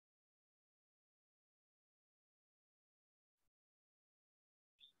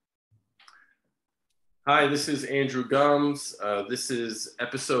Hi, this is Andrew Gumbs. This is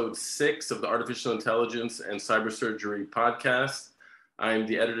episode 6 of the Artificial Intelligence and Cybersurgery podcast. I'm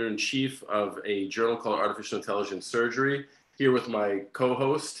the editor-in-chief of a journal called Artificial Intelligence Surgery, here with my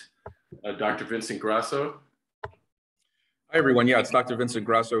co-host, Dr. Vincent Grasso. Hi, everyone. Yeah, it's Dr. Vincent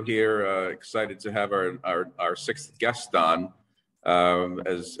Grasso here. Excited to have our sixth guest on.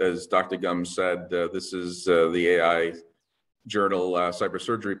 As Dr. Gumbs said, this is the AI Journal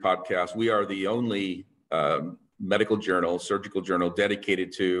Cybersurgery podcast. We are the only medical journal, surgical journal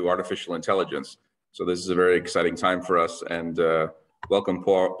dedicated to artificial intelligence. So this is a very exciting time for us. And welcome,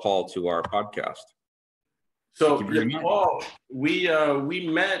 Paul, to our podcast. So, Paul, we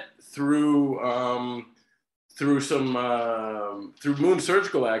met through Moon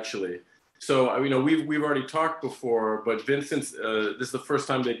Surgical, actually. So we've already talked before, but Vincent, this is the first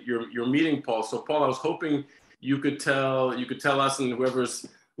time that you're meeting Paul. So Paul, I was hoping you could tell us and whoever's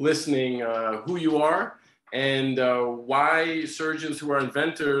listening who you are and why surgeons who are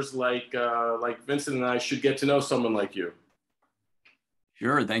inventors like Vincent and I should get to know someone like you.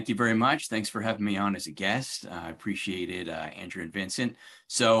 Sure. Thank you very much. Thanks for having me on as a guest. I appreciate it, Andrew and Vincent.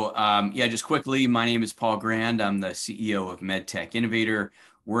 So just quickly, my name is Paul Grand. I'm the CEO of MedTech Innovator.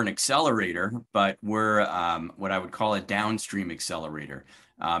 We're an accelerator, but we're what I would call a downstream accelerator,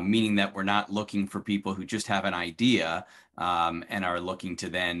 meaning that we're not looking for people who just have an idea and are looking to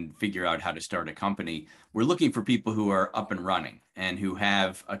then figure out how to start a company. We're looking for people who are up and running and who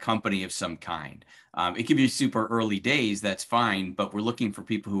have a company of some kind. It could be super early days, that's fine, but we're looking for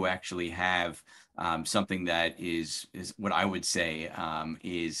people who actually have something that is what I would say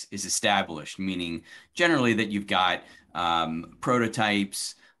is established, meaning generally that you've got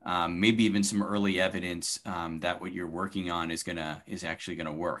prototypes, maybe even some early evidence that what you're working on is actually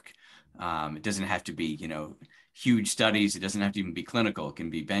gonna work. It doesn't have to be, huge studies. It doesn't have to even be clinical. It can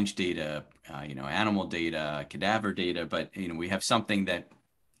be bench data, animal data, cadaver data, but we have something that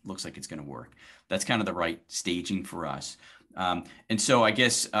looks like it's going to work. That's kind of the right staging for us. And so I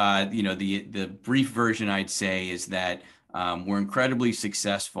guess, the brief version I'd say is that we're incredibly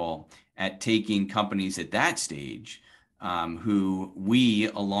successful at taking companies at that stage who we,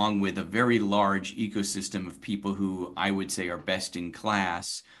 along with a very large ecosystem of people who I would say are best in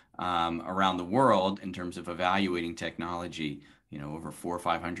class around the world in terms of evaluating technology, over 400 or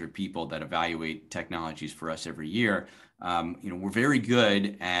 500 people that evaluate technologies for us every year. We're very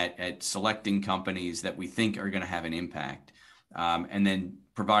good at selecting companies that we think are going to have an impact and then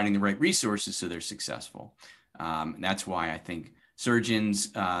providing the right resources so they're successful. That's why I think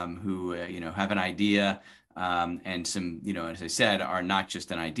surgeons who have an idea and some, as I said, are not just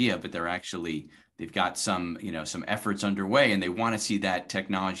an idea, but they've got some efforts underway and they want to see that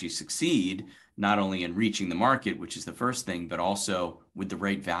technology succeed, not only in reaching the market, which is the first thing, but also with the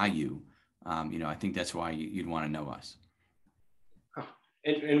right value. I think that's why you'd want to know us.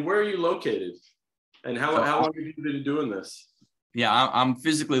 And where are you located? And how long have you been doing this? Yeah, I'm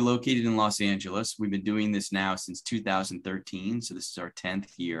physically located in Los Angeles. We've been doing this now since 2013. So this is our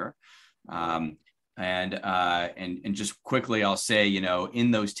 10th year. And just quickly, I'll say,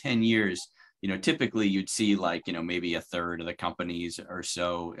 in those 10 years, typically you'd see maybe a third of the companies or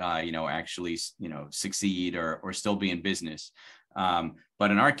so, actually, succeed or still be in business.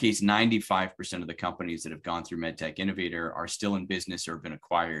 But in our case, 95% of the companies that have gone through MedTech Innovator are still in business or have been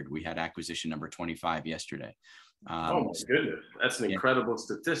acquired. We had acquisition number 25 yesterday. Oh my goodness, that's an incredible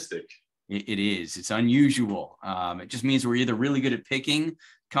statistic. It is. It's unusual. It just means we're either really good at picking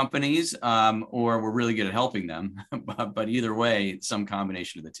companies or we're really good at helping them. but either way, it's some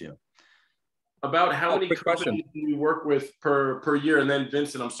combination of the two. About how many companies do you work with per year? And then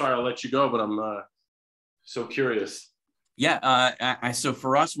Vincent, I'm sorry, I'll let you go, but I'm so curious. Yeah. So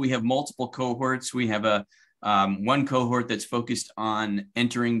for us, we have multiple cohorts. We have one cohort that's focused on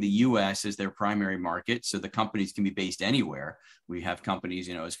entering the U.S. as their primary market. So the companies can be based anywhere. We have companies,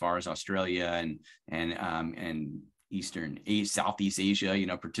 as far as Australia and Southeast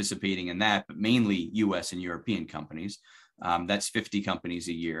Asia, participating in that, but mainly U.S. and European companies. That's 50 companies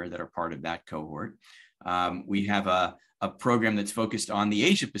a year that are part of that cohort. We have a program that's focused on the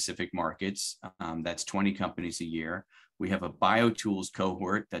Asia Pacific markets. That's 20 companies a year. We have a biotools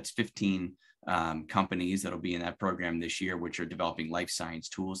cohort that's 15 companies that'll be in that program this year, which are developing life science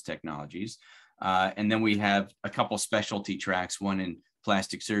tools technologies. And then we have a couple specialty tracks, one in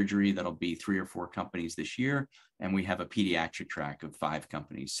plastic surgery that'll be 3 or 4 companies this year. And we have a pediatric track of 5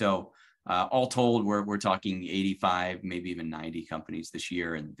 companies. So all told, we're talking 85, maybe even 90 companies this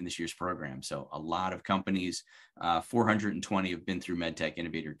year in this year's program. So a lot of companies, 420 have been through MedTech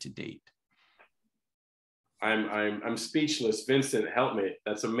Innovator to date. I'm speechless. Vincent, help me.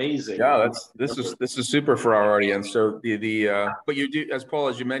 That's amazing. Yeah, this is super for our audience. So but you do, as Paul,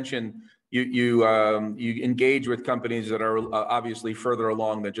 as you mentioned, you engage with companies that are obviously further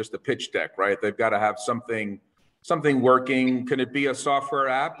along than just a pitch deck, right? They've got to have something working. Can it be a software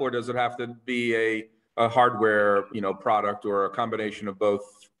app, or does it have to be a hardware, product, or a combination of both?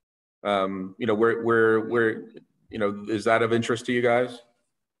 Is that of interest to you guys?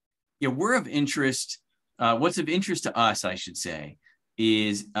 Yeah, we're of interest. What's of interest to us, I should say,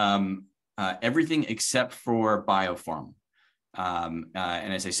 is everything except for biopharma. And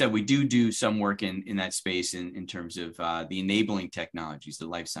as I said, we do some work in that space in terms of the enabling technologies, the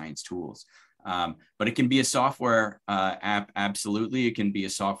life science tools. But it can be a software app, absolutely. It can be a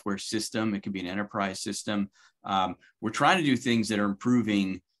software system. It can be an enterprise system. We're trying to do things that are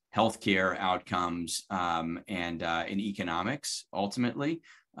improving healthcare outcomes and economics, ultimately.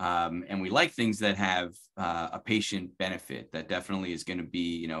 And we like things that have a patient benefit. That definitely is going to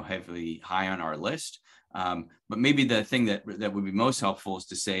be, heavily high on our list. But maybe the thing that would be most helpful is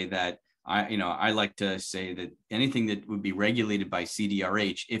to say that I like to say that anything that would be regulated by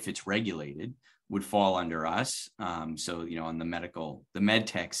CDRH, if it's regulated, would fall under us. So, on the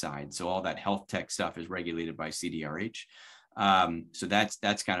MedTech side, so all that health tech stuff is regulated by CDRH. So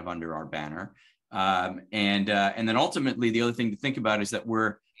that's kind of under our banner. And then ultimately, the other thing to think about is that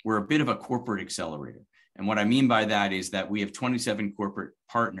we're a bit of a corporate accelerator. And what I mean by that is that we have 27 corporate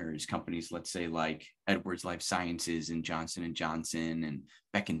partners, companies, let's say like Edwards Life Sciences and Johnson & Johnson and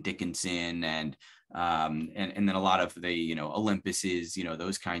Becton Dickinson and then a lot of the, Olympuses,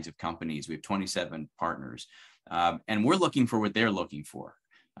 those kinds of companies. We have 27 partners. And we're looking for what they're looking for.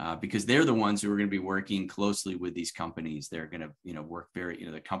 Because they're the ones who are going to be working closely with these companies. They're going to, work very,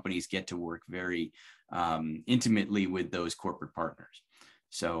 the companies get to work very intimately with those corporate partners.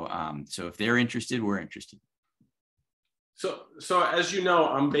 So if they're interested, we're interested. So as you know,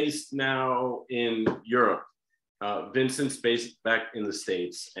 I'm based now in Europe. Vincent's based back in the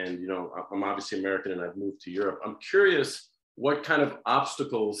States, and I'm obviously American, and I've moved to Europe. I'm curious what kind of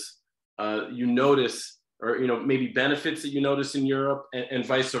obstacles you notice, or maybe benefits that you notice in Europe, and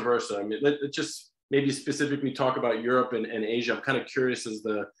vice versa. I mean, let's just maybe specifically talk about Europe and Asia. I'm kind of curious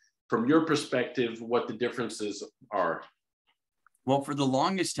from your perspective, what the differences are. Well, for the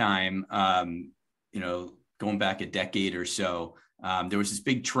longest time, going back a decade or so, there was this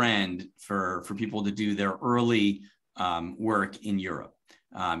big trend for people to do their early work in Europe.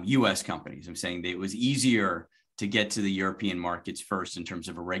 U.S. companies, I'm saying that it was easier to get to the European markets first in terms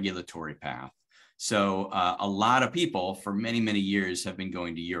of a regulatory path. So a lot of people for many, many years have been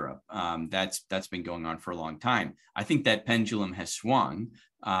going to Europe. That's been going on for a long time. I think that pendulum has swung,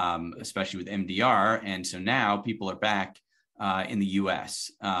 especially with MDR. And so now people are back in the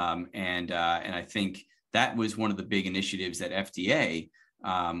US. And I think that was one of the big initiatives that FDA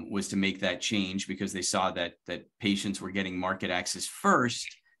was to make that change, because they saw that patients were getting market access first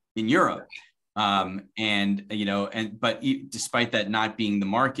in Europe. But despite that not being the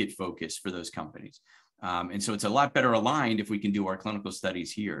market focus for those companies. And so it's a lot better aligned if we can do our clinical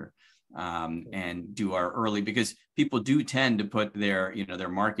studies here and do our early, because people do tend to put their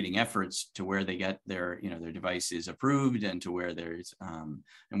marketing efforts to where they get their devices approved, and to where there's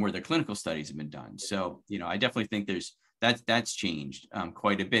and where their clinical studies have been done. So, I definitely think that's changed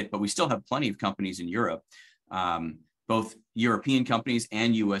quite a bit, but we still have plenty of companies in Europe, both European companies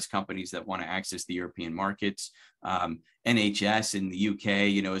and US companies that want to access the European markets. NHS in the UK,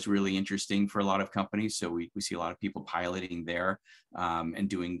 is really interesting for a lot of companies. So we see a lot of people piloting there and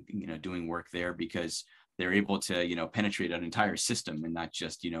doing work there, because they're able to, penetrate an entire system and not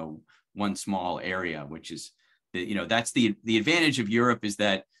just, one small area, which is, that's the advantage of Europe, is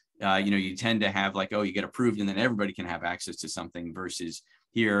that, you tend to have like, oh, you get approved and then everybody can have access to something, versus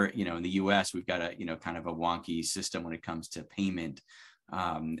here, in the US, we've got a, kind of a wonky system when it comes to payment.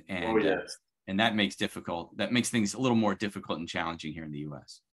 And that makes things a little more difficult and challenging here in the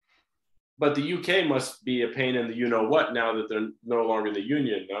US. But the UK must be a pain in the what now that they're no longer in the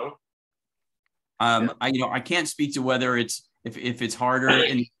union, no? I can't speak to whether if it's harder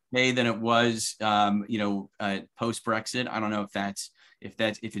in the UK than it was, post Brexit. I don't know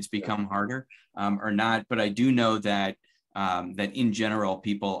if it's become harder or not. But I do know that in general,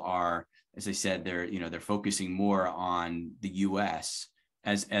 people are, as I said, they're focusing more on the US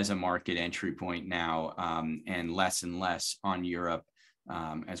as a market entry point now, and less on Europe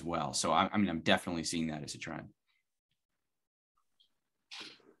as well. So I'm definitely seeing that as a trend.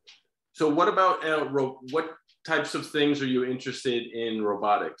 So what about what types of things are you interested in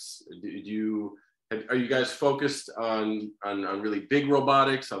robotics? Are you guys focused on really big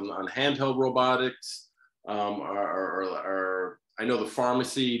robotics, on handheld robotics? I know the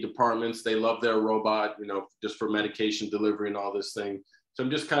pharmacy departments, they love their robot, you know, just for medication delivery and all this thing. So I'm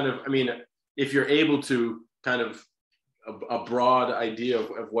just kind of, I mean, if you're able to kind of a broad idea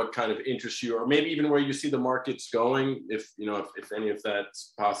of what kind of interests you, or maybe even where you see the markets going, if you know, if any of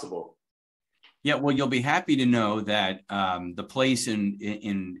that's possible. Yeah, well, you'll be happy to know that the place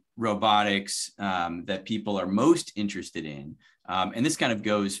in robotics that people are most interested in, and this kind of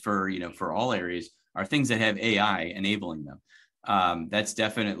goes for, you know, for all areas, are things that have AI enabling them. That's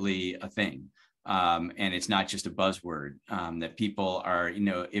definitely a thing. And it's not just a buzzword that people are, you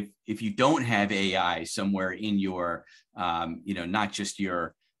know, if you don't have AI somewhere in your, you know, not just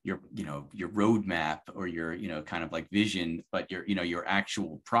your, you know, your roadmap or your, you know, kind of like vision, but your, you know, your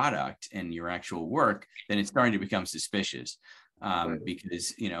actual product and your actual work, then it's starting to become suspicious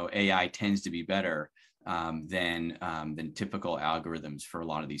because, you know, AI tends to be better than typical algorithms for a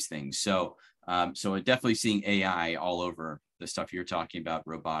lot of these things. So, so definitely seeing AI all over the stuff you're talking about,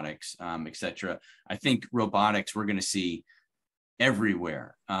 robotics, et cetera. I think robotics we're going to see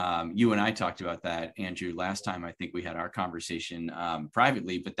everywhere. You and I talked about that, Andrew, last time. I think we had our conversation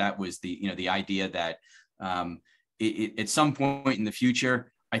privately, but that was the, you know, the idea that at some point in the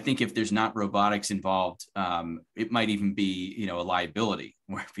future, I think if there's not robotics involved, it might even be, you know, a liability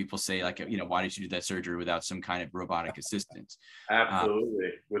where people say like, you know, why did you do that surgery without some kind of robotic assistance?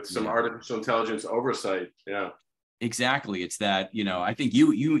 Absolutely. With some artificial intelligence oversight. Yeah. Exactly. It's that, you know, I think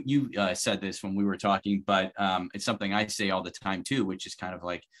you said this when we were talking, but it's something I say all the time too, which is kind of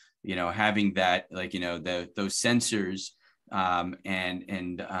like, you know, having that, like, you know, those sensors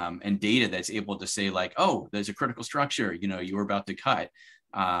and data that's able to say like, oh, there's a critical structure, you know, you were about to cut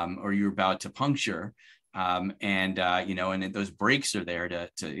or you're about to puncture. You know, and those brakes are there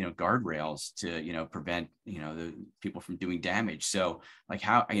to, you know, guardrails to, you know, prevent, you know, the people from doing damage. So like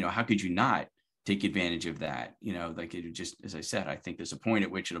how, you know, how could you not take advantage of that? You know, like it just, as I said, I think there's a point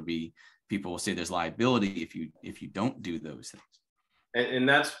at which it'll be, people will say there's liability if you don't do those things. And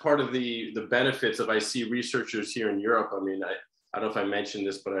that's part of the benefits of, I see researchers here in Europe. I mean, I don't know if I mentioned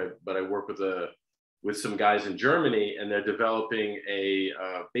this, but I work with some guys in Germany, and they're developing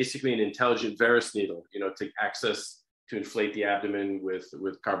basically an intelligent varus needle, you know, to inflate the abdomen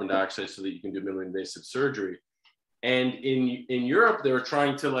with carbon dioxide so that you can do minimally invasive surgery. And in Europe, they were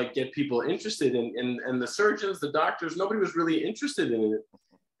trying to like get people interested and the surgeons, the doctors, nobody was really interested in it.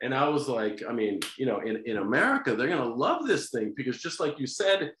 And I was like, I mean, you know, in America, they're going to love this thing, because just like you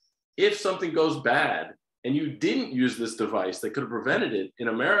said, if something goes bad and you didn't use this device that could have prevented it in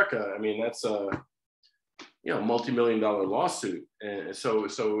America, I mean, that's a, you know, multi-million-dollar lawsuit. And so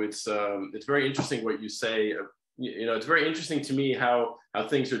it's very interesting what you say. You know, it's very interesting to me how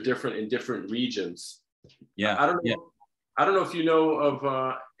things are different in different regions. Yeah. I don't know if you know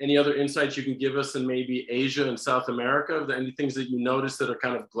of any other insights you can give us in maybe Asia and South America. Are there any things that you notice that are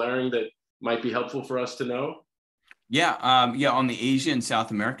kind of glaring that might be helpful for us to know? Yeah. On the Asia and South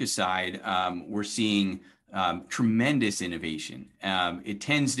America side, we're seeing tremendous innovation. It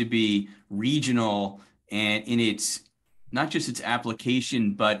tends to be regional, and in its, not just its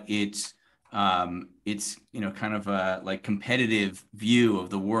application, but its you know, kind of a like competitive view of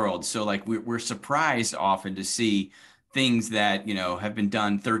the world. So like we're surprised often to see things that, you know, have been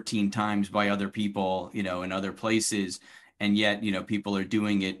done 13 times by other people, you know, in other places. And yet, you know, people are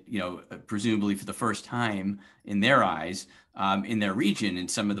doing it, you know, presumably for the first time in their eyes, in their region, in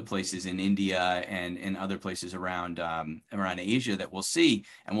some of the places in India and other places around Asia that we'll see.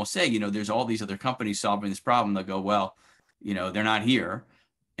 And we'll say, you know, there's all these other companies solving this problem. They'll go, well, you know, they're not here.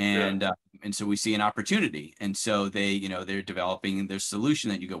 And so we see an opportunity. And so they, you know, they're developing their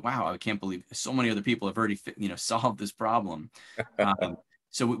solution that you go, wow, I can't believe so many other people have already, you know, solved this problem.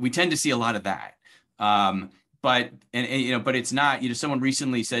 So we tend to see a lot of that. But you know, but it's not, you know, someone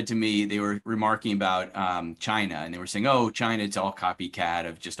recently said to me, they were remarking about China, and they were saying, oh, China, it's all copycat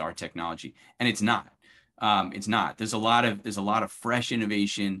of just our technology. And it's not. It's not. There's a lot of fresh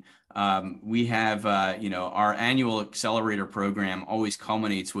innovation. We have, you know, our annual accelerator program always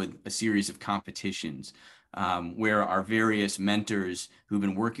culminates with a series of competitions where our various mentors who've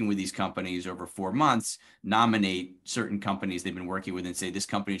been working with these companies over 4 months nominate certain companies they've been working with and say, this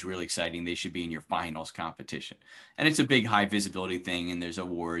company is really exciting. They should be in your finals competition. And it's a big high visibility thing. And there's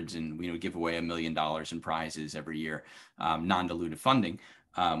awards, and we, you know, give away $1 million in prizes every year, non-dilutive funding,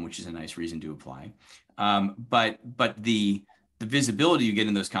 which is a nice reason to apply. But the visibility you get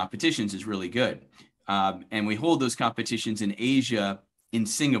in those competitions is really good. And we hold those competitions in Asia, in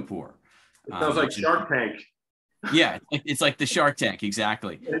Singapore. It sounds like Shark Tank. Yeah, it's like the Shark Tank,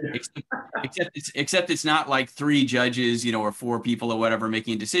 exactly. Except it's not like 3 judges, or 4 people or whatever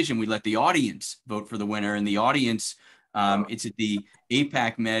making a decision. We let the audience vote for the winner, and the audience, it's at the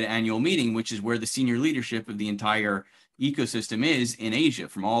APAC Med annual meeting, which is where the senior leadership of the entire ecosystem is in Asia,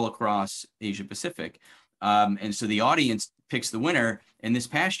 from all across Asia Pacific. And so the audience picks the winner, and this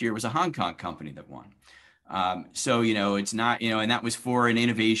past year was a Hong Kong company that won. So, it's not, and that was for an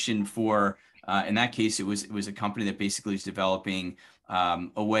innovation for, in that case, it was a company that basically is developing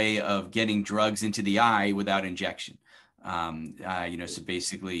a way of getting drugs into the eye without injection. So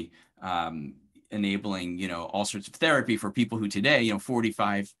basically enabling, all sorts of therapy for people who today,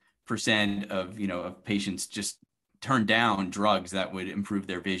 45% of patients just turn down drugs that would improve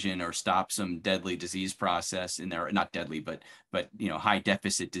their vision or stop some deadly disease process in their, not deadly, but high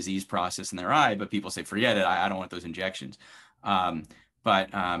deficit disease process in their eye. But people say, forget it, I don't want those injections.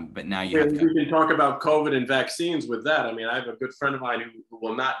 But now you have we can talk about COVID and vaccines with that. I mean, I have a good friend of mine who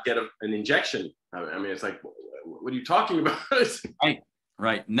will not get an injection. I mean, it's like, what are you talking about?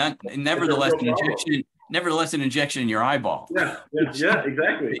 Right. Nevertheless, an injection in your eyeball. Yeah,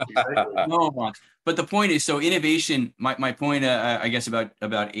 exactly. No one wants. But the point is, so innovation, my point, I guess,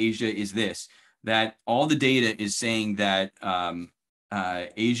 about Asia is this, that all the data is saying that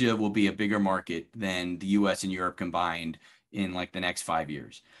Asia will be a bigger market than the US and Europe combined in like the next 5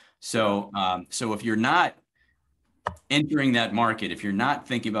 years. So, so if you're not entering that market, if you're not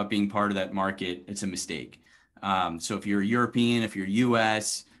thinking about being part of that market, it's a mistake. So if you're European, if you're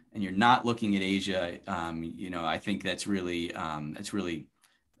US, and you're not looking at Asia, I think that's really a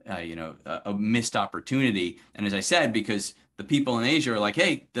missed opportunity. And as I said, because the people in Asia are like,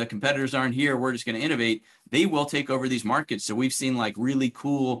 hey, the competitors aren't here, we're just going to innovate, they will take over these markets. So we've seen like really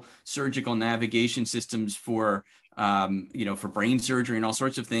cool surgical navigation systems for brain surgery and all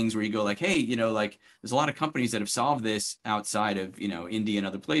sorts of things where you go like, hey, like there's a lot of companies that have solved this outside of, India and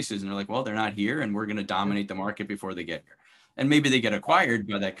other places. And they're like, well, they're not here and we're going to dominate the market before they get here. And maybe they get acquired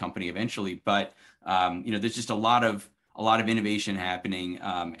by that company eventually. But, there's just a lot of innovation happening.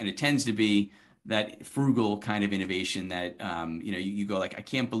 And it tends to be that frugal kind of innovation that, you go like, I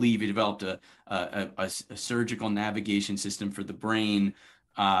can't believe you developed a surgical navigation system for the brain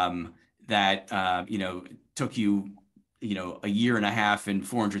that, took you, a year and a half and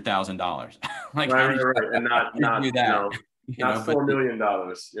 $400,000. Like, right. And not do that? Not $4 million.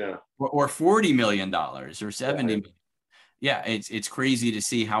 Yeah. Or $40 million or $70 million. Yeah, it's crazy to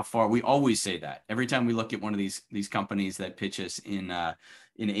see how far. We always say that every time we look at one of these companies that pitch us in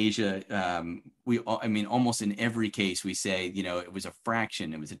Asia. Almost in every case we say, it was a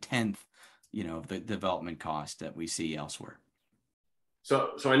fraction, it was a tenth, of the development cost that we see elsewhere.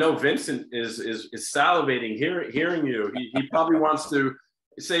 So I know Vincent is salivating hearing you. He probably wants to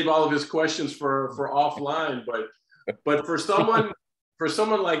save all of his questions for offline, but for someone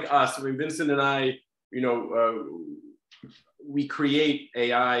like us, I mean, Vincent and I, we create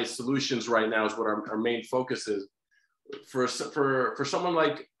AI solutions right now is what our main focus is. For someone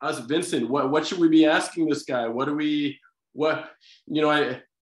like us, Vincent, what should we be asking this guy? What can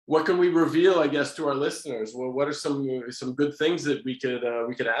we reveal, I guess, to our listeners? Well, what are some good things that we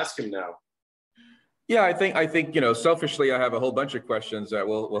could ask him now? Yeah, I think selfishly, I have a whole bunch of questions that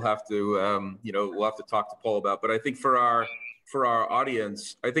we'll have to we'll have to talk to Paul about. But I think for our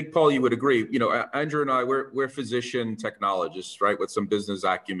audience, I think, Paul, you would agree. Andrew and I, we're physician technologists, right, with some business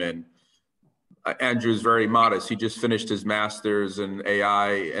acumen. Andrew's very modest. He just finished his master's in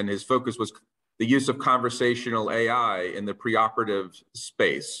AI, and his focus was the use of conversational AI in the preoperative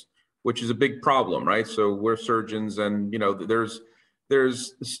space, which is a big problem, right? So we're surgeons, and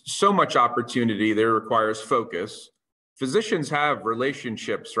there's so much opportunity there, requires focus. Physicians have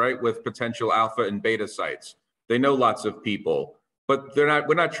relationships, right, with potential alpha and beta sites. They know lots of people, but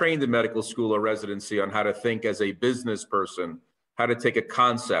we're not trained in medical school or residency on how to think as a business person, how to take a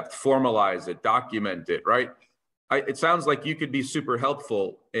concept, formalize it, document it, right? It sounds like you could be super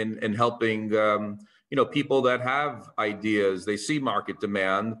helpful in helping, people that have ideas. They see market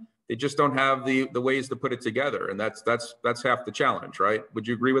demand. They just don't have the ways to put it together. And that's half the challenge, right? Would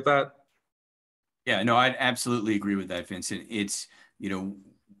you agree with that? Yeah, no, I'd absolutely agree with that, Vincent. It's,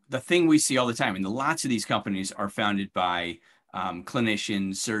 the thing we see all the time, and lots of these companies are founded by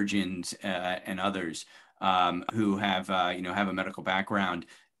clinicians, surgeons, and others who have a medical background,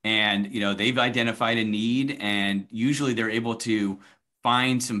 and they've identified a need, and usually they're able to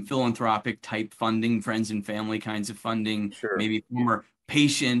find some philanthropic type funding, friends and family kinds of funding. Sure. Maybe former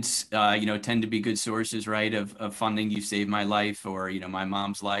patients, tend to be good sources, right, of funding. You saved my life, or my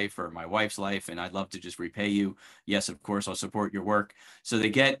mom's life, or my wife's life, and I'd love to just repay you. Yes, of course, I'll support your work. So they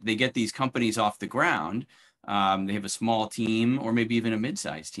get these companies off the ground, They have a small team or maybe even a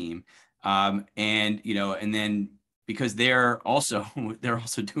mid-sized team. And then because they're also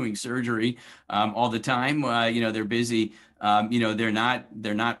doing surgery all the time, they're busy. They're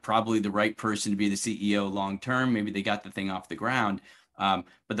not probably the right person to be the CEO long term. Maybe they got the thing off the ground.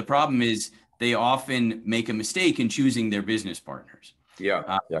 But the problem is they often make a mistake in choosing their business partners.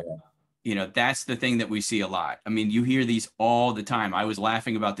 Yeah. That's the thing that we see a lot. I mean, you hear these all the time. I was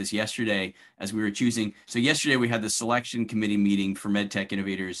laughing about this yesterday as we were choosing. So yesterday we had the selection committee meeting for MedTech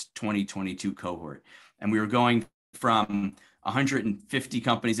Innovators 2022 cohort. And we were going from 150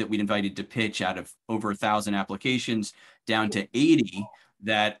 companies that we'd invited to pitch out of over 1,000 applications down to 80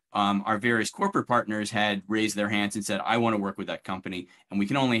 that our various corporate partners had raised their hands and said, I want to work with that company. And we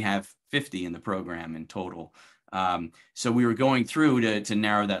can only have 50 in the program in total. So we were going through to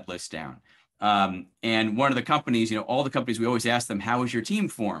narrow that list down. And one of the companies, all the companies, we always ask them, how was your team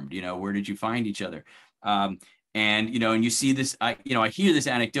formed? Where did you find each other? And you see this, I hear this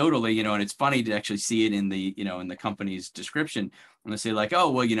anecdotally, and it's funny to actually see it in the, in the company's description. And they say like,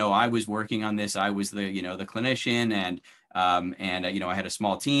 oh, well, I was working on this. I was the, the clinician and I had a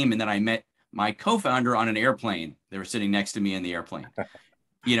small team. And then I met my co-founder on an airplane. They were sitting next to me in the airplane,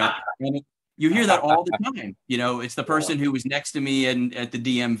 and you hear that all the time. It's the person who was next to me and at the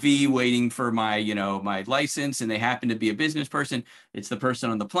DMV waiting for my, my license, and they happen to be a business person. It's the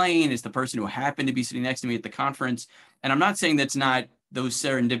person on the plane. It's the person who happened to be sitting next to me at the conference. And I'm not saying that's not, those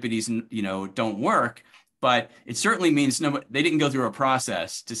serendipities, don't work, but it certainly means they didn't go through a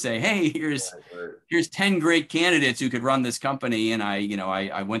process to say, hey, here's 10 great candidates who could run this company. And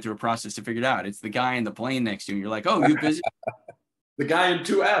I went through a process to figure it out. It's the guy in the plane next to you. And you're like, oh, you busy? The guy in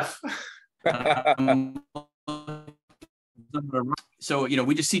 2F. So,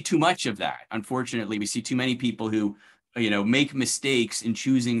 we just see too much of that. Unfortunately, we see too many people who, make mistakes in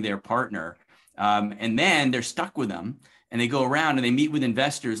choosing their partner. And then they're stuck with them and they go around and they meet with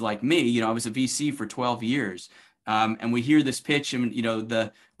investors like me. I was a VC for 12 years. And we hear this pitch and,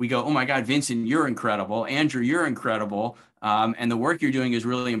 we go, oh my God, Vincent, you're incredible. Andrew, you're incredible. And the work you're doing is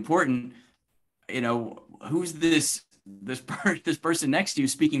really important. Who's this person next to you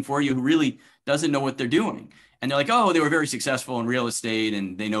speaking for you who really doesn't know what they're doing? And they're like, oh, they were very successful in real estate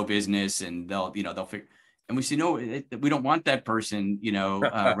and they know business and they'll figure. And we say, no, we don't want that person,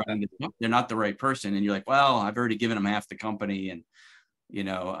 running this. They're not the right person. And you're like, well, I've already given them half the company. And,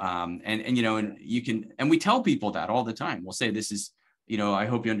 and you can, and we tell people that all the time. We'll say, this is, I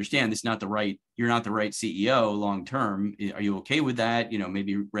hope you understand this is you're not the right CEO long-term. Are you okay with that?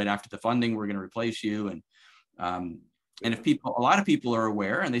 Maybe right after the funding, we're going to replace you. And if a lot of people are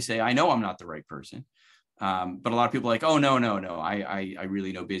aware and they say, I know I'm not the right person. But a lot of people are like, oh, no, I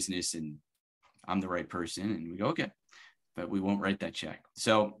really know business and I'm the right person. And we go, okay, but we won't write that check.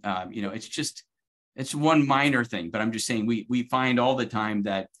 So, it's one minor thing, but I'm just saying we find all the time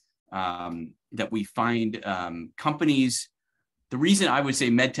that we find companies. The reason I would say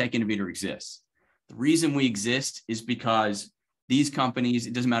MedTech Innovator exists, the reason we exist is because these companies,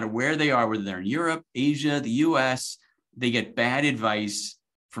 it doesn't matter where they are, whether they're in Europe, Asia, the US, they get bad advice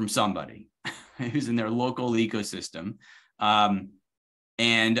from somebody who's in their local ecosystem.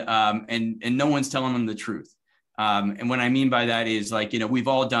 And no one's telling them the truth. And what I mean by that is like, we've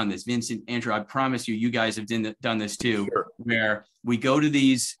all done this. Vincent, Andrew, I promise you guys have done this too, Sure. Where we go to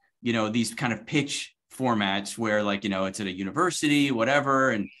these, these kind of pitch formats where like, it's at a university,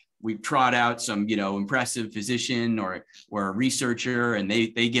 whatever. And we trot out some, impressive physician or a researcher, and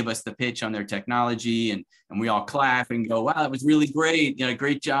they give us the pitch on their technology, and we all clap and go, wow, that was really great.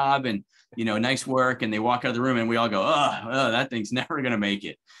 Great job. And, nice work. And they walk out of the room and we all go, oh, that thing's never going to make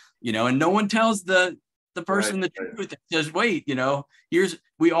it, and no one tells the person the truth. It says, wait,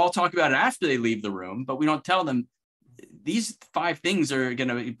 we all talk about it after they leave the room, but we don't tell them these 5 things are going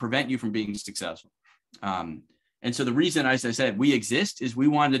to prevent you from being successful. And so the reason, as I said, we exist is we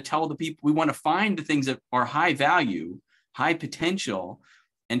want to tell the people, we want to find the things that are high value, high potential,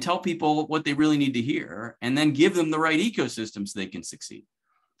 and tell people what they really need to hear, and then give them the right ecosystem so they can succeed.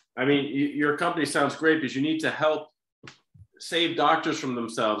 I mean, your company sounds great because you need to help save doctors from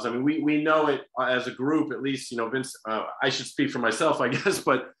themselves. I mean, we know it as a group, at least, Vince, I should speak for myself, I guess,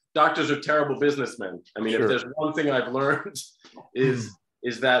 but doctors are terrible businessmen. I mean, If there's one thing I've learned is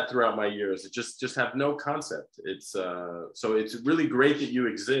that throughout my years, it just have no concept. It's so it's really great that you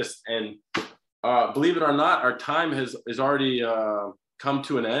exist. And believe it or not, our time has already come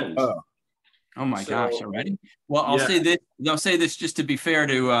to an end. Oh my gosh, already? Well, I'll say this just to be fair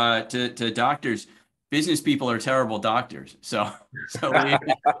to doctors. business people are terrible doctors. So you don't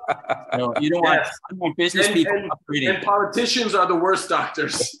want, I don't want business people operating. And politicians are the worst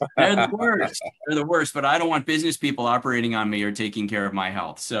doctors. They're the worst. They're the worst. But I don't want business people operating on me or taking care of my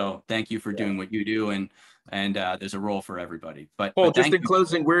health. So thank you for doing what you do, and there's a role for everybody. But Paul, just in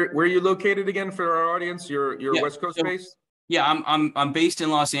closing, where are you located again for our audience? You're West Coast based? Yeah, I'm based in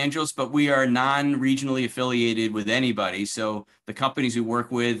Los Angeles, but we are non-regionally affiliated with anybody. So the companies we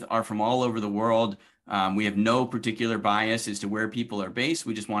work with are from all over the world. We have no particular bias as to where people are based.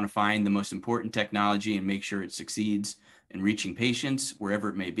 We just want to find the most important technology and make sure it succeeds in reaching patients wherever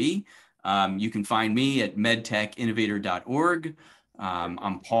it may be. You can find me at medtechinnovator.org.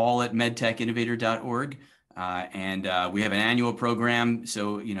 I'm Paul at medtechinnovator.org. And we have an annual program.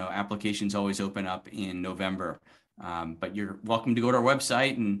 So, applications always open up in November. But you're welcome to go to our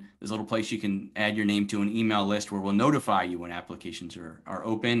website, and there's a little place you can add your name to an email list where we'll notify you when applications are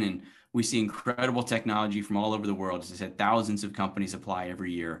open. And we see incredible technology from all over the world. As I said, thousands of companies apply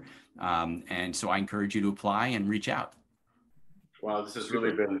every year. And so I encourage you to apply and reach out. Wow, this has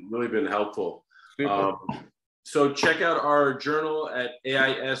really been helpful. So check out our journal at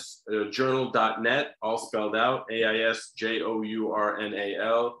AISjournal.net, all spelled out,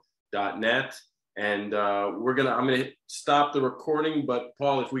 AISjournal.net. And I'm gonna stop the recording, but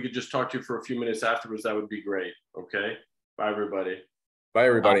Paul, if we could just talk to you for a few minutes afterwards, that would be great. Okay. Bye, everybody. Bye,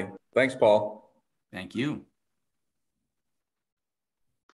 everybody. Thanks, Paul. Thank you.